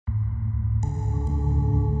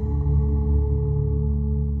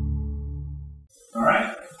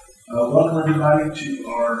Welcome everybody to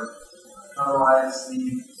our Colorado ISD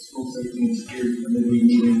School Safety and Security Committee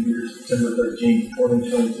meeting here September 13th,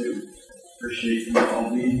 2022. Appreciate you all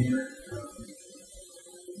being here.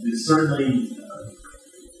 It's certainly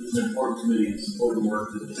it's an important committee and important work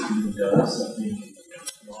that this committee does. I think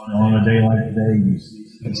on a day like today, you see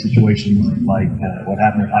situations like what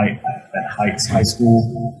happened at Heights High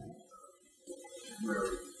School, where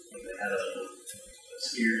they had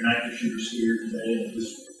an active shooter scare today, and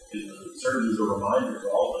it serves as a reminder for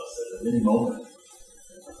all of us that at any moment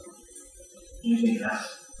anything can happen.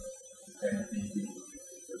 And I think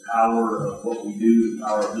the power of what we do, the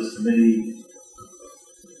power of this committee,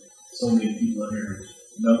 so many people in here,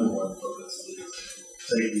 number one focus is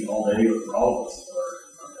safety all day, but for all of us, our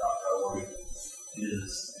top priority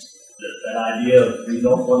is that idea of we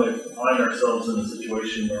don't want to find ourselves in a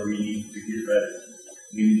situation where we need to get ready.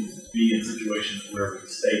 We need to be in situations where we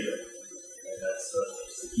stay ready. And that's the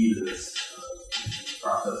key to this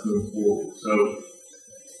process moving forward. So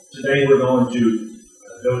today we're going to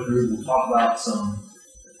go through, we'll talk about some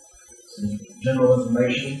general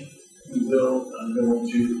information. We will go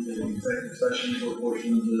into the executive session for a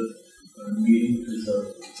portion of the meeting because of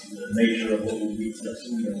the nature of what we'll be discussing.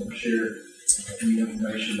 We're going to share any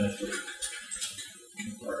information that's with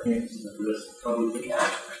our campuses at risk publicly.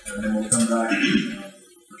 And then we'll come back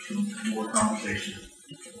for some more conversation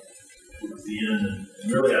towards the end.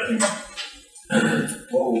 And really, I think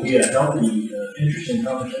what will be a healthy, interesting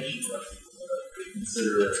conversation for us to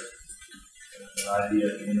consider an idea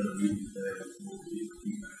at the end of the meeting today. We'll give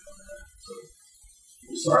feedback on that. So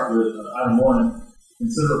we'll start with item 1.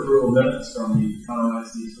 Consider approval of minutes from the Colorado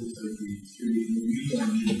ISD School Safety and Security Committee on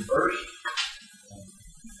June 1st.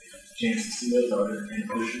 Chance to see those. Are there any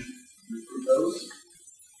motion to approve those?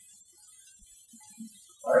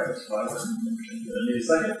 All right, that's fine. Need a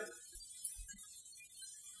second?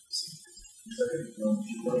 Second.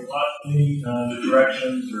 Any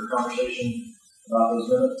directions or conversation about those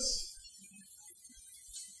minutes?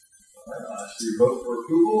 All right, I'll ask for your vote for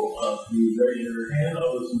approval. If you raise your hand,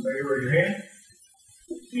 all those in favor, raise your hand.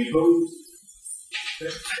 Any opposed?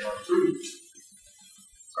 Okay, approved.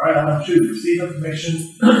 All right, item 2, receive information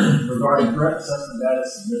regarding threat assessment data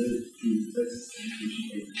submitted to the Texas Education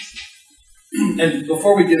Agency. And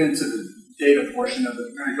before we get into the data portion of it,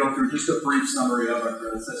 I'm going to go through just a brief summary of our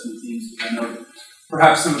threat assessment teams. I know that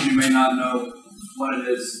perhaps some of you may not know what it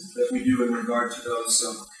is that we do in regard to those.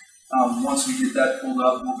 So once we get that pulled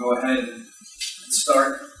up, we'll go ahead and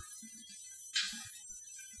start.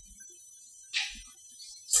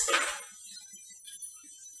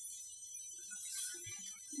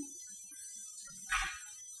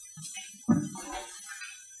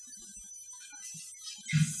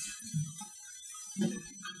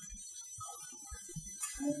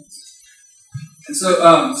 And so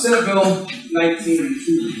Senate Bill 11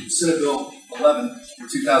 in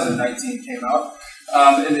 2019 came out,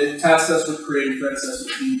 and it tasked us with creating threat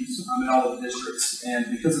assessment teams in all of the districts.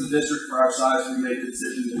 And because of the district for our size, we made the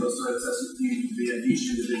decision that those threat assessment teams would be at each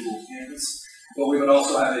individual campus, but we would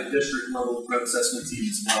also have a district-level threat assessment team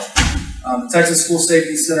as well. The Texas School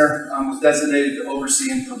Safety Center was designated to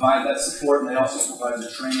oversee and provide that support, and they also provide the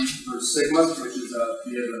training through SIGMA, which is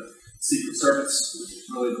via the Secret Service, which is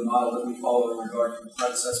really the model that we follow in regard to the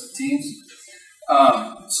threat assessment teams.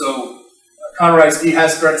 Colorado ISD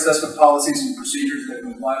has threat assessment policies and procedures that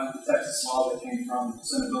comply with the Texas law that came from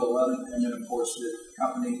Senate Bill 11, and then of course the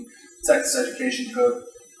company Texas Education Code.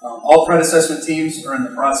 All threat assessment teams are in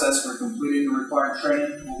the process for completing the required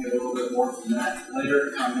training. We'll get a little bit more from that later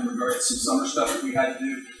in regard to some summer stuff that we had to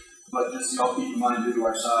do. But just y'all keep in mind, due to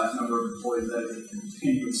our size, number of employees, that is a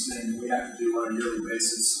continuous thing we have to do on a yearly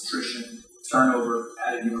basis: attrition, turnover,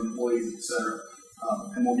 adding new employees, etc.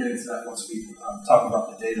 And we'll get into that once we talk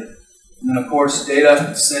about the data. And then, of course,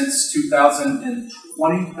 data since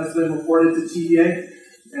 2020 has been reported to TDA,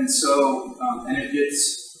 and so and it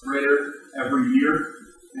gets greater every year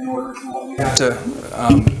in order for what we have to.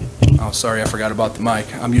 Oh, sorry, I forgot about the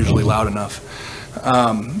mic. I'm usually loud enough.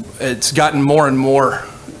 It's gotten more and more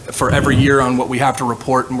for every year on what we have to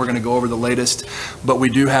report, and we're going to go over the latest, but we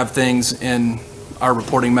do have things in our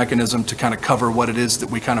reporting mechanism to kind of cover what it is that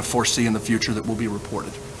we kind of foresee in the future that will be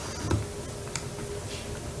reported.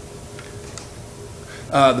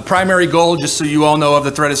 The primary goal, just so you all know, of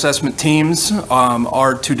the threat assessment teams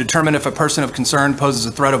are to determine if a person of concern poses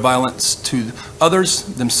a threat of violence to others,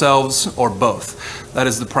 themselves, or both. That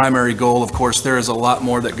is the primary goal. Of course, there is a lot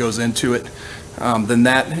more that goes into it than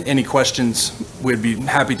that. Any questions, we'd be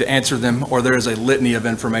happy to answer them, or there is a litany of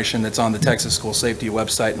information that's on the Texas School Safety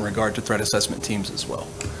website in regard to threat assessment teams as well.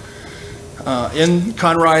 In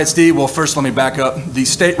Conroe ISD, well, first let me back up. The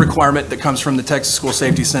state requirement that comes from the Texas School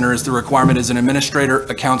Safety Center is the requirement is an administrator,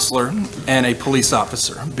 a counselor, and a police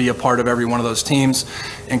officer be a part of every one of those teams.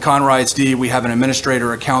 In Conroe ISD, we have an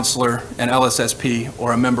administrator, a counselor, an LSSP,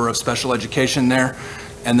 or a member of special education there,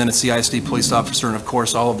 and then a CISD police officer, and of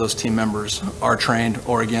course, all of those team members are trained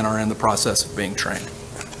or again are in the process of being trained.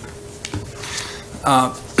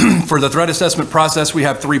 For the threat assessment process, we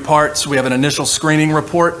have 3 parts. We have an initial screening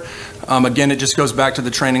report. Again, it just goes back to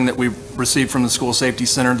the training that we received from the School Safety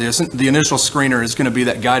Center. The initial screener is going to be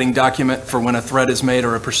that guiding document for when a threat is made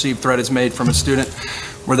or a perceived threat is made from a student,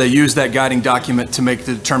 where they use that guiding document to make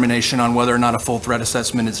the determination on whether or not a full threat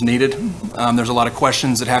assessment is needed. There's a lot of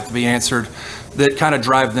questions that have to be answered that kind of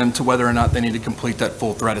drive them to whether or not they need to complete that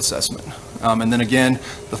full threat assessment. And then again,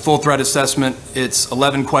 the full threat assessment, it's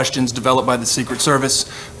 11 questions developed by the Secret Service.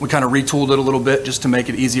 We kind of retooled it a little bit just to make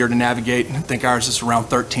it easier to navigate. I think ours is around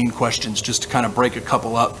 13 questions just to kind of break a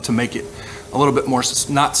couple up to make it a little bit more,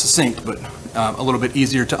 not succinct, but a little bit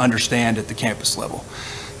easier to understand at the campus level.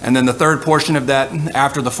 And then the third portion of that,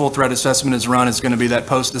 after the full threat assessment is run, is going to be that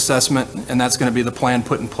post-assessment, and that's going to be the plan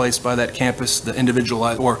put in place by that campus, the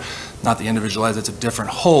individualized, or not the individualized, it's a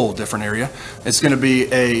whole different area. It's going to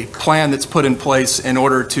be a plan that's put in place in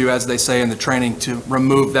order to, as they say in the training, to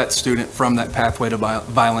remove that student from that pathway to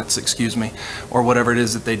violence, or whatever it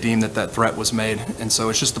is that they deem that threat was made. And so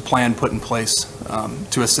it's just a plan put in place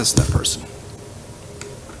to assist that person.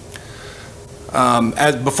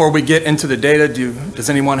 Before we get into the data, does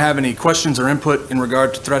anyone have any questions or input in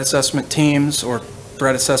regard to threat assessment teams or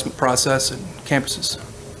threat assessment process at campuses?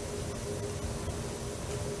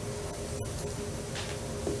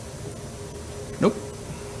 Nope.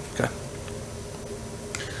 Okay.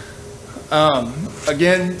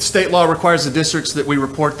 Again, state law requires the districts that we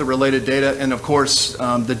report the related data, and of course,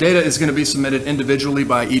 the data is going to be submitted individually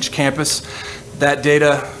by each campus. That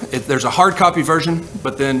data, there's a hard copy version,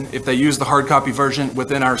 but then if they use the hard copy version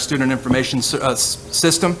within our student information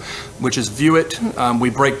system, which is View It, we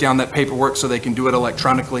break down that paperwork so they can do it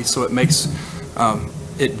electronically, so it makes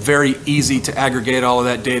it very easy to aggregate all of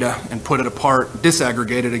that data and put it apart,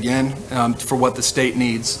 disaggregate it again for what the state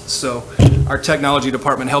needs. So our technology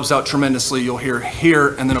department helps out tremendously. You'll hear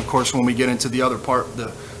here, and then of course when we get into the other part,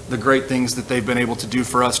 the great things that they've been able to do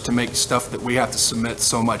for us to make stuff that we have to submit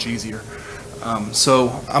so much easier.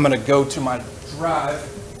 So I'm going to go to my drive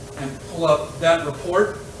and pull up that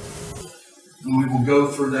report, and we will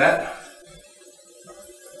go through that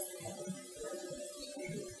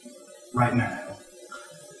right now.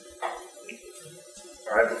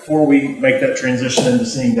 All right, before we make that transition into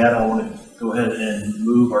seeing that, I want to go ahead and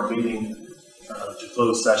move our meeting to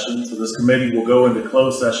closed session. So this committee will go into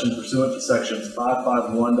closed session pursuant to sections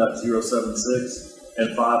 551.076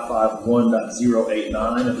 and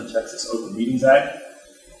 551.089 of the Texas Open Meetings Act.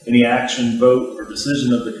 Any action, vote, or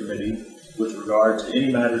decision of the committee with regard to any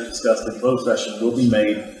matters discussed in closed session will be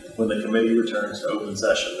made when the committee returns to open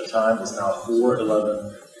session. The time is now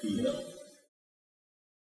 4:11 p.m.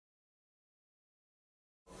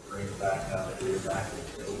 Bring it back now that we're back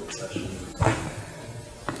into open session.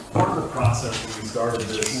 Part of the process when we started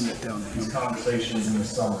these conversations in the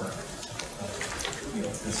summer,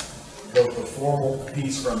 both the formal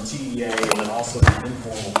piece from TEA and then also the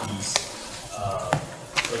informal piece,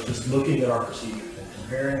 so just looking at our procedures and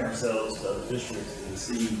comparing ourselves to other districts to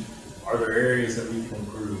see, are there areas that we can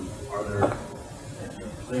improve? Are there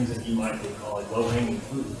things that you might call like low-hanging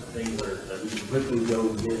fruit, things that we can quickly go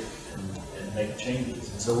and get and make changes?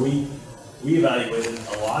 And so we evaluated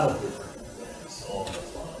a lot of different things along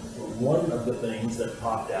those lines. But one of the things that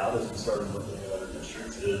popped out as we started looking at other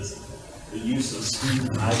districts is the use of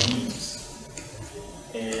student IDs.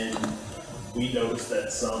 And we noticed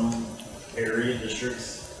that some area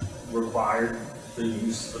districts required the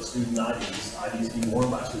use of student IDs. IDs be worn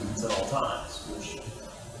by students at all times, which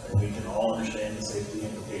we can all understand the safety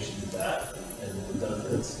implications of that and the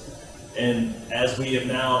benefits. And as we have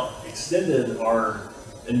now extended our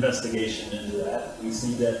investigation into that, we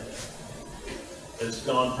see that it's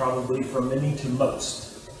gone probably from many to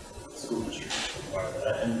most school districts require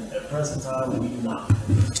that, and at present time we do not.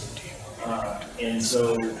 And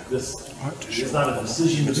so this is not a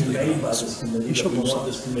decision to be made by this committee, but we want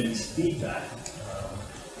this committee's feedback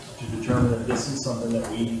to determine that this is something that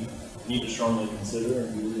we need to strongly consider,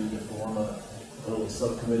 and we need to form a little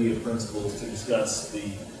subcommittee of principals to discuss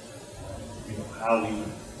the, how we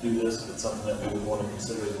would do this. If it's something that we would want to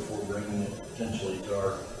consider before bringing it potentially to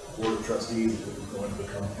our board of trustees, if it was going to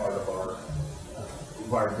become part of our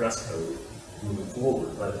required dress code moving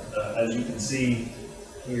forward. But as you can see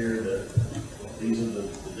here, these are the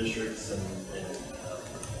districts and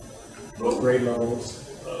what grade levels,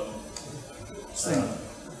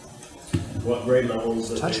 what grade levels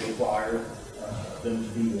that they require them to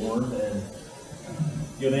be worn. And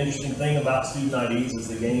you know, the interesting thing about student IDs is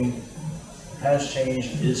the game has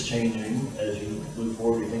changed and is changing as you move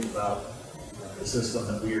forward. You think about the system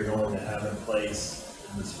that we are going to have in place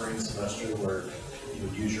in the spring semester, where you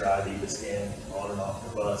would use your ID to scan on and off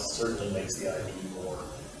the bus, certainly makes the ID more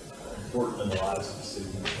important in the lives of the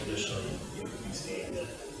student. Additionally, you can be scanned at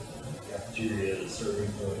cafeteria,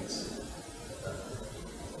 serving points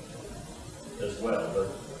as well. But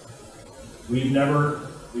we've never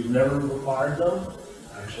required them.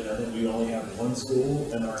 Actually, I think we only have one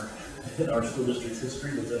school in our school district's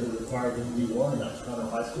history that's ever required them to be worn, and that was Conroe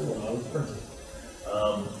High School when I was principal.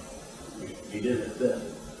 We did it then.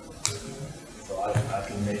 So I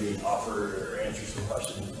can maybe offer or answer some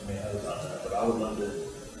questions you may have about that, but I would love to,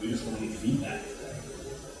 we just want to get feedback today.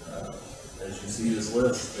 As you see this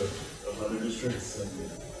list of other districts, and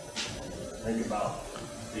think about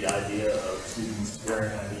the idea of students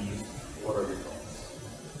wearing IDs, what are your thoughts?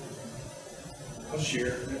 I'll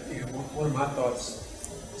share. You know, one of my thoughts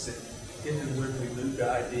is that if and when we move to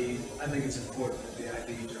ID, I think it's important that the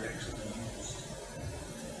IDs are actually used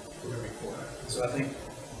for every quarter. So I think,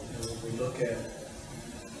 you know, when we look at,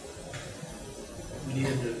 we need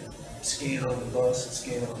them to scan on the bus and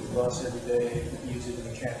scan on the bus every day. We use it in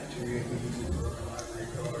the cafeteria. We use it in the library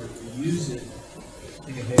card. If we use it, I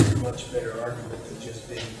think it makes a much better argument than just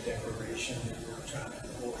being a declaration that we're trying to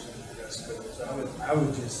enforce in the dress code. So I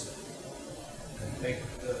would just make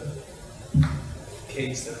the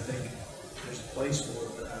case that I think there's a place for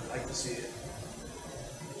it, but I'd like to see it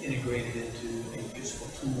integrated into a useful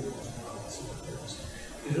tool as well. So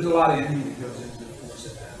there's a lot of energy that goes into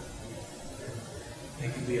enforcing that.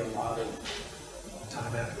 It could be a lot of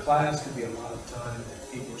time out of class, could be a lot of time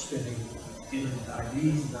that people are spending dealing with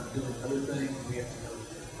IDs, not doing other things. We have to know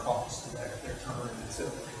the cost of their time. And so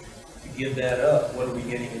to give that up, what are we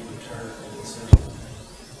getting in return? And so,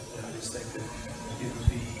 I just think that it would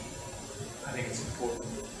be, I think it's important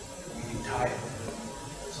that we can tie it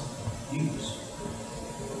to something we use.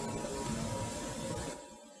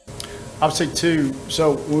 I would say too,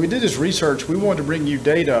 so when we did this research, we wanted to bring you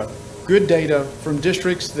data, good data from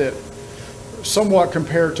districts that somewhat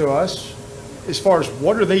compare to us as far as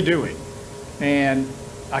what are they doing. And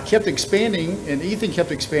I kept expanding, and Ethan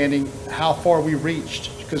kept expanding how far we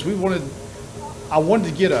reached, because I wanted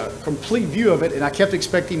to get a complete view of it, and I kept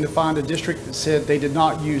expecting to find a district that said they did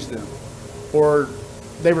not use them or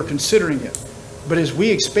they were considering it. But as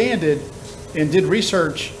we expanded and did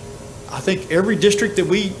research, I think every district that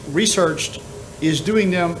we researched is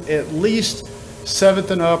doing them at least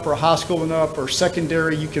 7th and up, or high school and up, or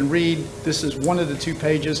secondary. You can read, this is one of the 2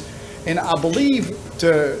 pages. And I believe,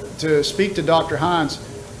 to speak to Dr. Hines,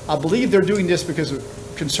 I believe they're doing this because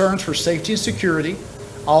of concerns for safety and security.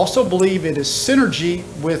 I also believe it is synergy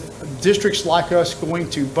with districts like us going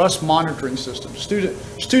to bus monitoring systems,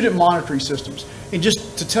 student monitoring systems. And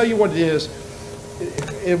just to tell you what it is,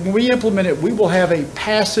 when we implement it, we will have a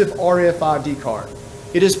passive RFID card.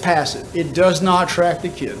 It is passive. It does not track the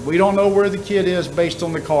kid. We don't know where the kid is based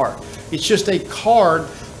on the card. It's just a card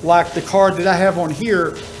like the card that I have on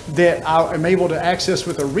here that I am able to access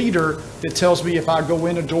with a reader that tells me if I go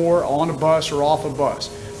in a door, on a bus, or off a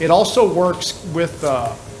bus. It also works with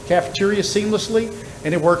cafeteria seamlessly,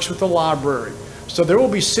 and it works with the library. So there will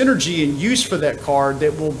be synergy and use for that card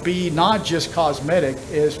that will be not just cosmetic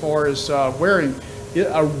as far as wearing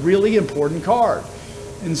a really important card.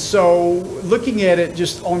 And so looking at it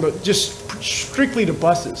just strictly to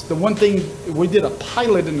buses, the one thing we did a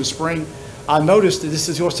pilot in the spring, I noticed that this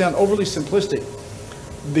is going to sound overly simplistic.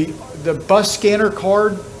 The bus scanner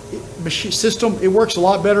card machine system, it works a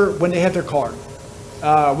lot better when they have their card.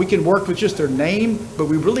 We can work with just their name, but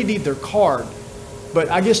we really need their card. But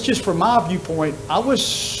I guess just from my viewpoint, I was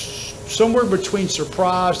somewhere between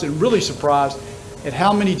surprised and really surprised at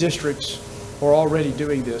how many districts are already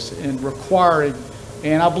doing this and requiring.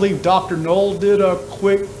 And I believe Dr. Knoll did a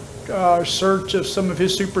quick search of some of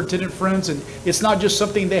his superintendent friends, and it's not just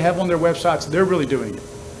something they have on their websites, they're really doing it.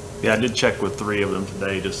 Yeah, I did check with 3 of them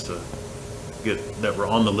today just to get that were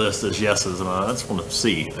on the list as yeses, and I just want to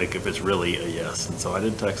see like if it's really a yes. And so I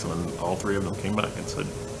did text them, and all 3 of them came back and said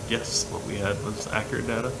yes, what we had was accurate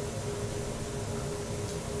data.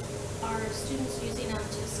 Are students using them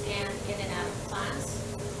to scan in and out of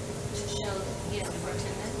class to show, for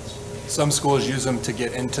attendance? Some schools use them to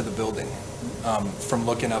get into the building. From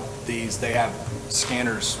looking up these, they have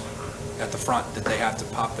scanners at the front that they have to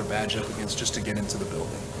pop their badge up against just to get into the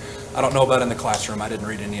building. I don't know about in the classroom, I didn't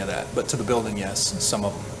read any of that, but to the building, yes, some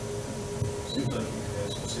of them. Seems like you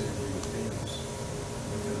guys consider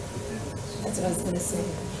That's what I was gonna say.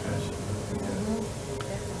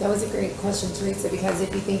 That was a great question, Teresa, because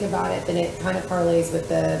if you think about it, then it kind of parlays with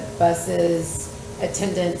the buses,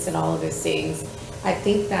 attendance, and all of those things. I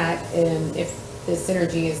think that if the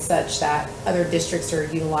synergy is such that other districts are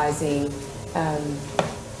utilizing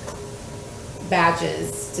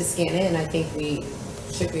badges to scan in, I think we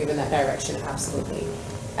should move in that direction, absolutely.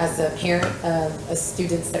 As a parent of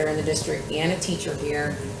students that are in the district and a teacher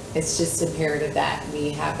here, it's just imperative that we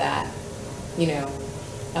have that,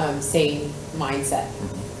 same mindset.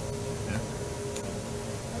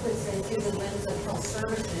 I would say through the lens of health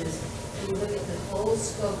services, when you look at the whole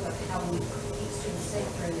scope of how we keep students safe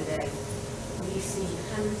during the day, we see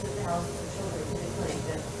hundreds of thousands of children in the clinic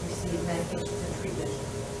that receive medications and treatment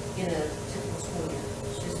in a typical school year.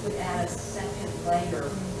 This would add a second layer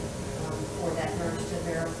for that nurse to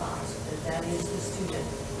verify that is the student.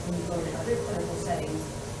 When you go into other clinical settings,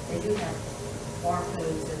 they do have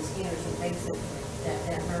barcodes and scanners and things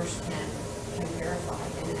that nurse can verify.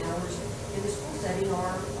 And ours in the school setting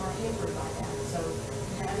are hampered by that. So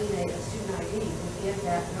having a student ID would give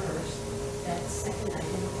that nurse that second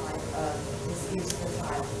identifier of this is the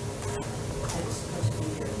child that is supposed to be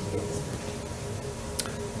here to get this.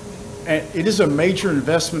 And it is a major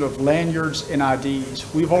investment of lanyards and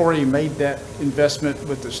IDs. We've already made that investment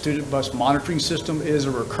with the student bus monitoring system. It is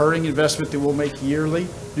a recurring investment that we'll make yearly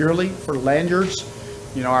for lanyards.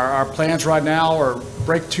 Our plans right now are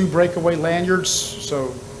two breakaway lanyards,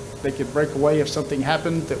 so they could break away if something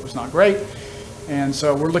happened that was not great. And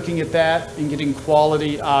so we're looking at that and getting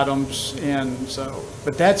quality items in.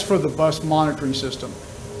 But that's for the bus monitoring system.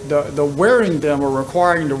 The wearing them or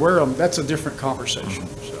requiring to wear them, that's a different conversation.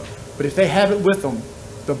 But if they have it with them,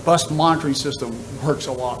 the bus monitoring system works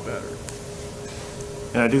a lot better.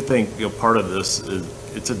 And I do think, part of this is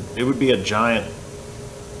it would be a giant,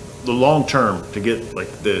 the long term to get like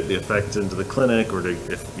the effects into the clinic, or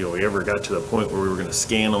if we ever got to the point where we were going to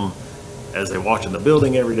scan them as they walk in the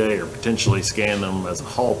building every day, or potentially scan them as a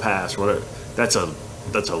hall pass, or whatever. That's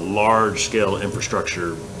a large scale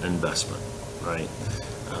infrastructure investment, right?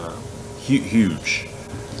 Huge.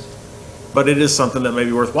 But it is something that may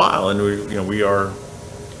be worthwhile, and we are,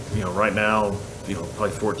 right now,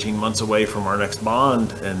 probably 14 months away from our next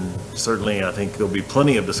bond, and certainly I think there'll be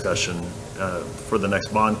plenty of discussion for the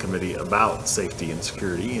next bond committee about safety and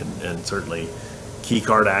security, and certainly key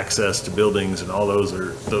card access to buildings, and all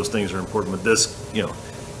those things are important. But this,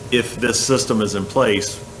 if this system is in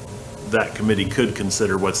place, that committee could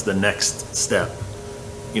consider what's the next step.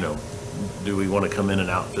 Do we want to come in and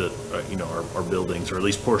outfit, our buildings, or at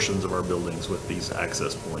least portions of our buildings, with these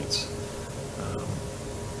access points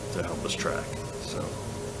to help us track? So,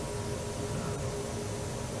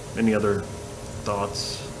 any other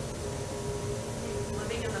thoughts?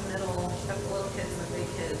 Living in the middle of the little kids and the big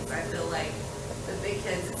kids, I feel like the big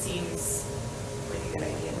kids, it seems like a good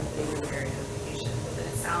idea that they were very notification, but then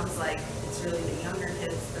it sounds like it's really the younger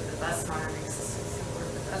kids that the bus monitoring systems can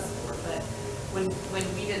work with us for. But when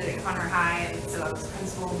we did it at Conner High, and so I was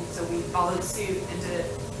principal, so we followed suit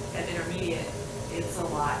at intermediate, it's a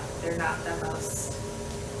lot. They're not the most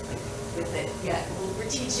with it yet. We're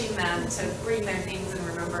teaching them to bring their things and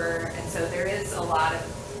remember, and so there is a lot of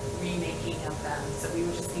remaking of them. So we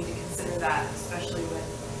would just need to consider that, especially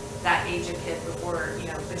with that age of kid, before,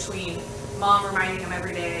 between mom reminding them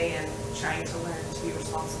every day and trying to learn to be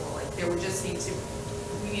responsible. Like we just need to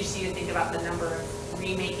think about the number of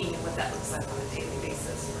remaking and what that looks like on a daily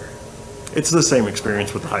basis. It's the same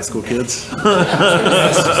experience with the high school kids. The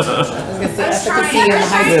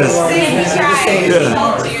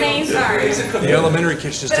elementary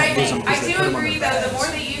kids just don't lose them. I do agree, though, the more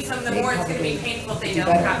they use them, the more it's going to be painful if they don't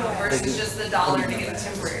have them versus just the dollar to get them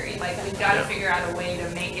temporary. Like, we've got to figure out a way to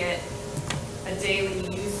make it a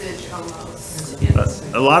daily usage almost.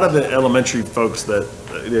 A lot of the elementary folks that,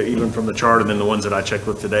 even from the chart, and then the ones that I checked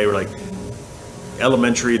with today, were like,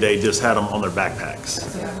 elementary, they just had them on their backpacks.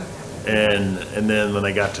 And then when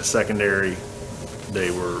they got to secondary, they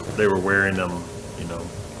were wearing them,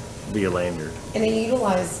 via lanyard. And they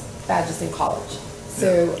utilize badges in college.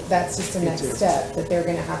 So that's just the next step, that they're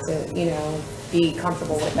gonna have to, be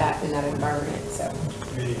comfortable with that in that environment, so.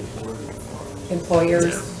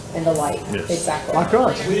 Employers and the like, Yes. exactly. Like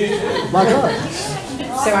us.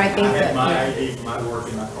 So I think I had that, my ID, my work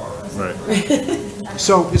in my car. Right.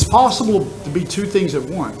 So it's possible to be two things at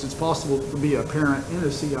once. It's possible to be a parent and a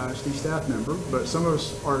CISD staff member, but some of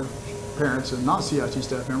us are parents and not CISD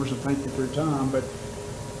staff members, and thank you for your time. But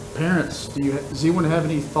parents, does anyone have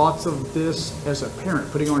any thoughts of this as a parent,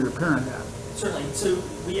 putting on your parent hat? Certainly. So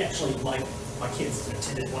we actually, my kids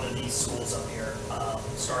attended one of these schools up here.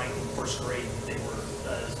 Starting in first grade, they were,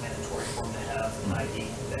 it was mandatory for them to have an ID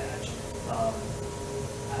badge.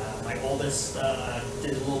 My oldest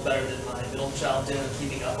did a little better than my middle child did in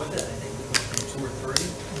keeping up with it. I think we went through 2 or 3,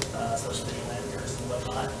 especially the lanterns and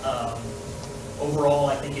whatnot.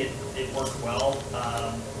 Overall, I think it worked well.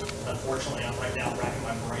 Unfortunately, I'm right now racking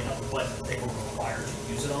my brain on what they were required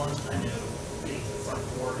to use it on. I know getting to the front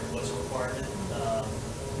door, it was a requirement.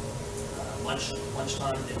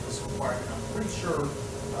 Lunchtime, it was a requirement. I'm pretty sure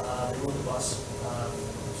they rode the bus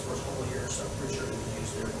these first couple of years, so I'm pretty sure they would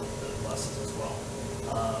use the buses as well.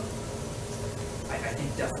 I think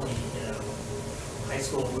definitely, high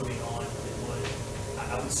school moving on, it would,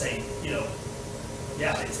 I would say,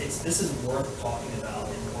 yeah, this is worth talking about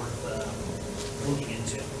and worth looking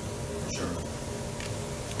into, for sure.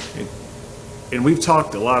 And we've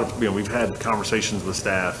talked a lot of, we've had conversations with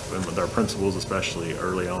staff and with our principals, especially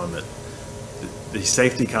early on, that the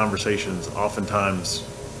safety conversations oftentimes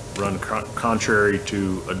run contrary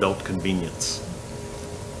to adult convenience.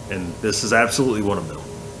 And this is absolutely one of them,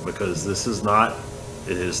 because it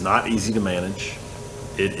is not easy to manage.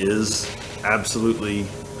 It is absolutely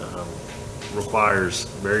requires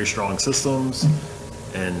very strong systems,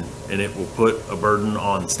 and it will put a burden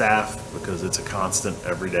on staff because it's a constant,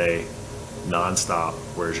 everyday, nonstop.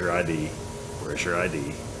 Where's your ID? Where's your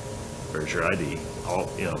ID? Where's your ID? All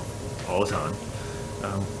the time.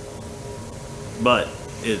 But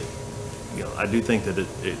I do think that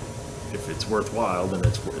if it's worthwhile, then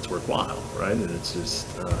it's worthwhile, right? And it's just,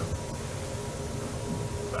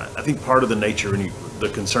 I think part of the nature and the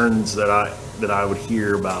concerns that I would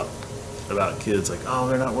hear about kids, like, oh,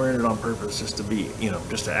 they're not wearing it on purpose just to be,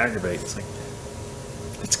 just to aggravate. It's like,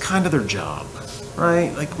 it's kind of their job,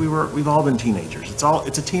 right? Like we've all been teenagers. It's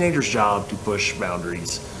a teenager's job to push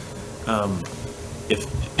boundaries.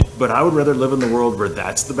 But I would rather live in the world where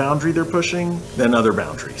that's the boundary they're pushing than other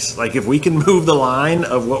boundaries. Like if we can move the line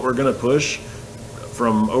of what we're going to push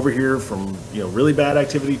from over here, from really bad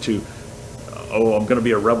activity to, oh, I'm going to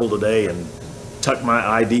be a rebel today and tuck my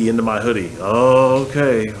ID into my hoodie. Oh,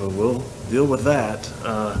 okay, well, we'll deal with that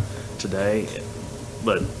today.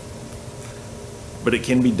 But it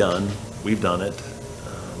can be done. We've done it.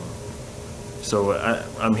 So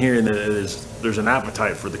I'm hearing that there's an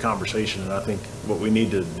appetite for the conversation, and I think what we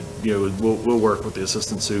need to, we'll work with the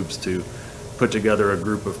assistant soups to put together a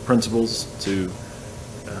group of principals to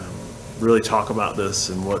really talk about this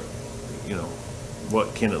and what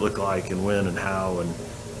can it look like and when and how,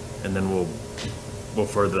 and then we'll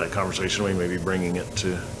further that conversation. We may be bringing it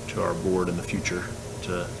to our board in the future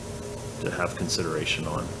to have consideration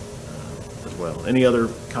on as well. Any other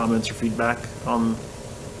comments or feedback on?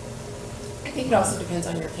 I think it also depends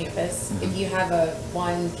on your campus. If you have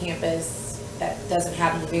one campus that doesn't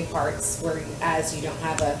have moving parts, whereas you don't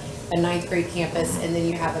have a 9th grade campus and then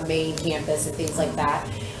you have a main campus and things like that,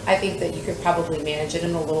 I think that you could probably manage it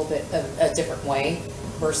in a little bit of a different way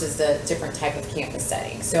versus a different type of campus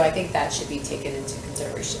setting. So I think that should be taken into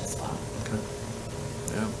consideration as well. Okay.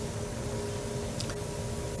 Yeah.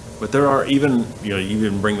 But there are even, you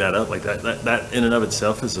even bring that up, like that in and of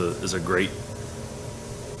itself is a great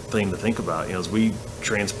thing to think about. As we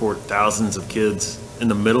transport thousands of kids in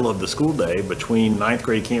the middle of the school day between 9th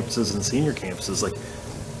grade campuses and senior campuses, like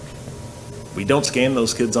we don't scan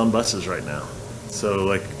those kids on buses right now. So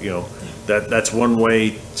like, that's one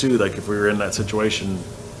way too, like if we were in that situation,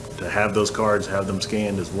 to have those cards, have them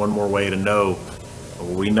scanned is one more way to know.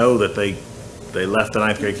 We know that they left the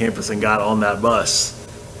 9th grade campus and got on that bus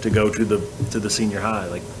to go to the senior high.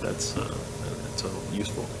 Like that's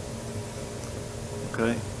useful.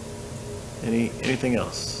 Okay. Anything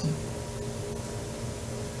else?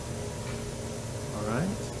 All right.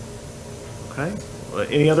 Okay.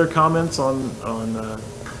 Any other comments on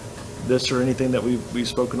this or anything that we've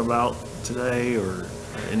spoken about today, or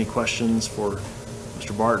any questions for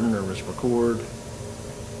Mr. Barton or Mr. McCord?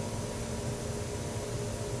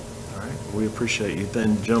 All right. We appreciate you.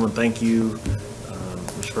 Then, gentlemen, thank you.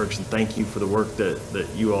 Mr. Ferguson, thank you for the work that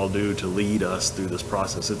you all do to lead us through this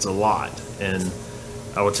process. It's a lot, and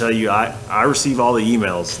I will tell you, I receive all the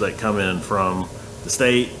emails that come in from the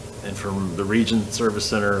state and from the Region Service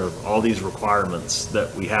Center of all these requirements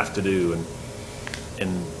that we have to do,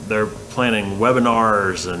 and they're planning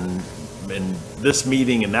webinars and this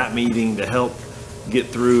meeting and that meeting to help get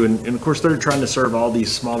through, and of course they're trying to serve all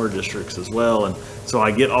these smaller districts as well, and so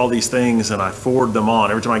I get all these things and I forward them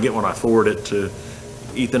on. Every time I get one, I forward it to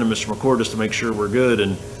Ethan and Mr. McCord just to make sure we're good,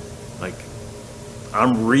 and like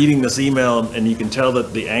I'm reading this email and you can tell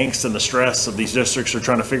that the angst and the stress of these districts are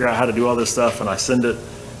trying to figure out how to do all this stuff, and I send it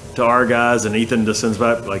to our guys and Ethan just sends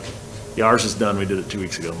back like, yeah, ours is done. We did it 2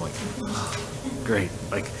 weeks ago. I'm like, great.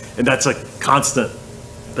 Like, and that's a constant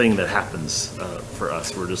thing that happens for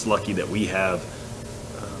us. We're just lucky that we have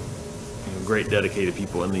great dedicated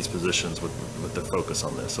people in these positions with their focus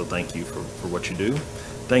on this. So thank you for what you do.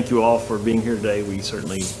 Thank you all for being here today. We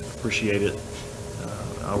certainly appreciate it.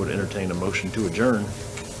 I would entertain a motion to adjourn.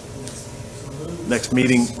 Next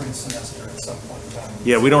meeting. Spring semester at some point in time.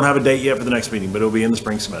 Yeah, we don't have a date yet for the next meeting, but it'll be in the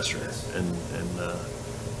spring semester. And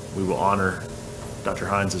we will honor Dr.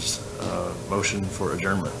 Hines' motion for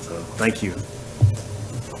adjournment. So thank you.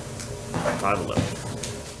 5:11.